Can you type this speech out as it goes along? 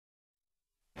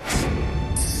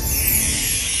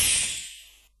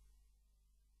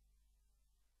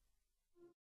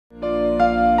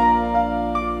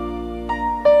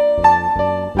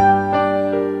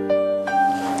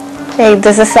Hey,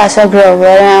 this is Sasha Grover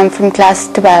and I'm from class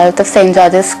 12th of St.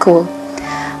 George's School.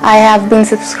 I have been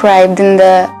subscribed in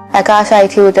the Aakash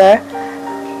iTutor,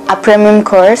 a premium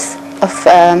course of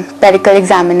medical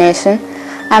examination.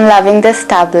 I'm loving this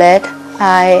tablet.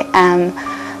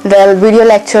 The video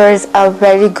lectures are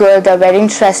very good, they're very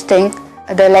interesting.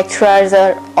 The lecturers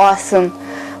are awesome.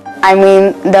 I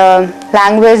mean, the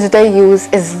language they use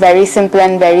is very simple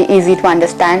and very easy to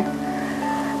understand.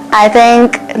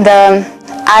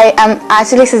 I am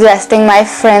actually suggesting my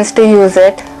friends to use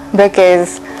it,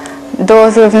 because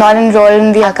those who have not enrolled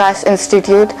in the Aakash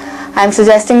Institute, I'm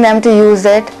suggesting them to use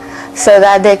it so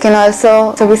that they can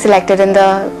also be selected in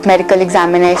the medical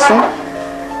examination.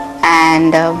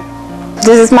 And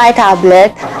this is my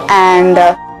tablet, and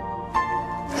I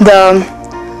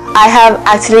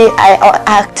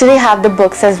actually have the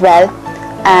books as well,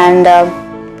 and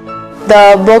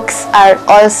the books are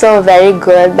also very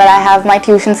good, but I have my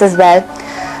tuitions as well,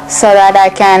 so that I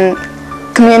can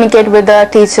communicate with the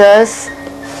teachers.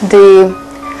 The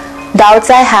doubts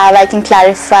I have, I can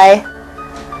clarify.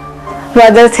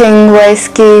 The thing was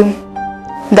the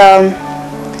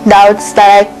doubts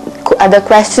the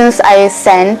questions I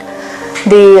sent,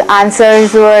 the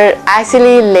answers were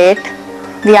actually late.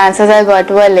 The answers I got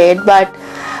were late, but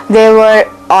they were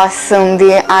awesome.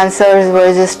 The answers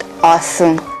were just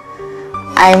awesome.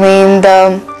 I mean,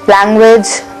 the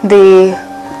language, the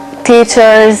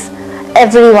teachers,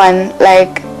 everyone,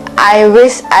 like, I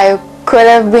wish I could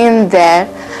have been there.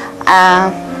 I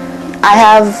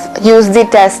have used the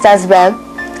test as well.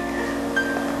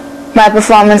 My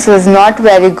performance was not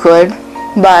very good,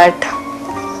 but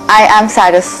I am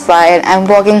satisfied. I'm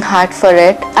working hard for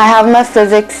it. I have my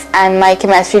physics and my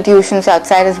chemistry tuitions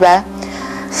outside as well,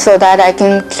 so that I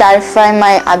can clarify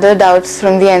my other doubts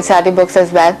from the NCERT books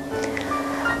as well.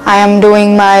 I am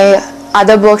doing my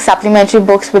other books, supplementary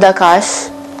books with Aakash,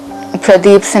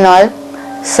 Pradeep's and all,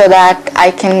 so that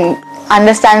I can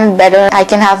understand it better. I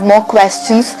can have more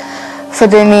questions for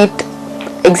the NEET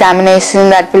examination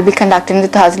that will be conducted in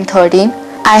 2013.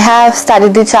 I have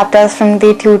studied the chapters from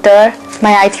the tutor,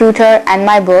 my iTutor and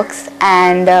my books,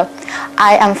 and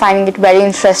I am finding it very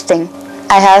interesting.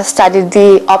 I have studied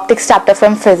the optics chapter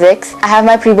from physics. I have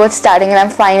my pre-board starting and I'm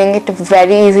finding it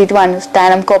very easy to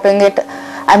understand. I'm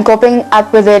coping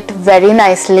up with it very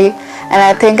nicely, and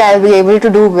I think I'll be able to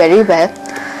do very well.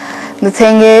 The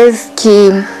thing is,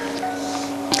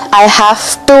 I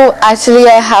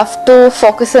have to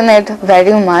focus on it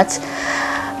very much,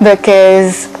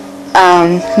 because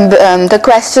the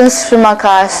questions from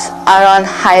Aakash are on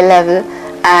high level,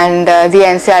 and the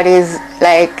NCERT is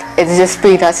like, it's just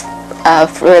beat us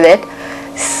with it.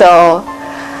 So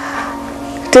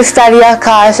to study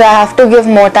Aakash, I have to give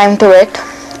more time to it.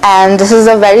 And this is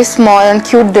a very small and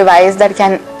cute device that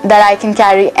I can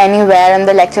carry anywhere, and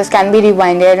the lectures can be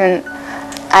rewinded,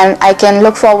 and I can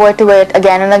look forward to it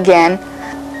again and again.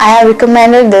 I have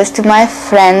recommended this to my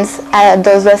friends,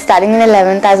 those who are studying in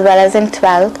 11th as well as in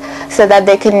 12th, so that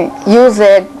they can use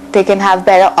it, they can have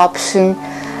better option.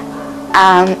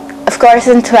 Of course,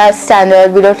 in 12th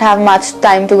standard, we don't have much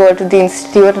time to go to the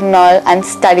institute and all and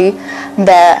study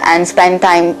there and spend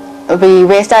time. We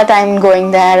waste our time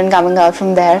going there and coming out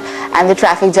from there, and the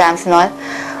traffic jams and all.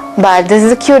 But this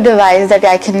is a cute device that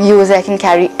I can use, I can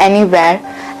carry anywhere,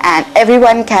 and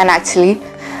everyone can actually.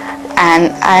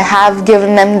 And I have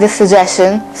given them this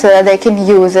suggestion so that they can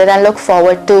use it and look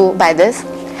forward to buy this.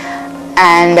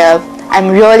 And I'm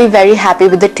really very happy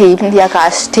with the team, the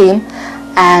Aakash team,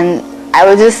 and I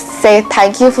will just say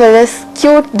thank you for this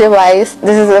cute device.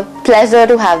 This is a pleasure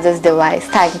to have this device.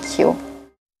 Thank you.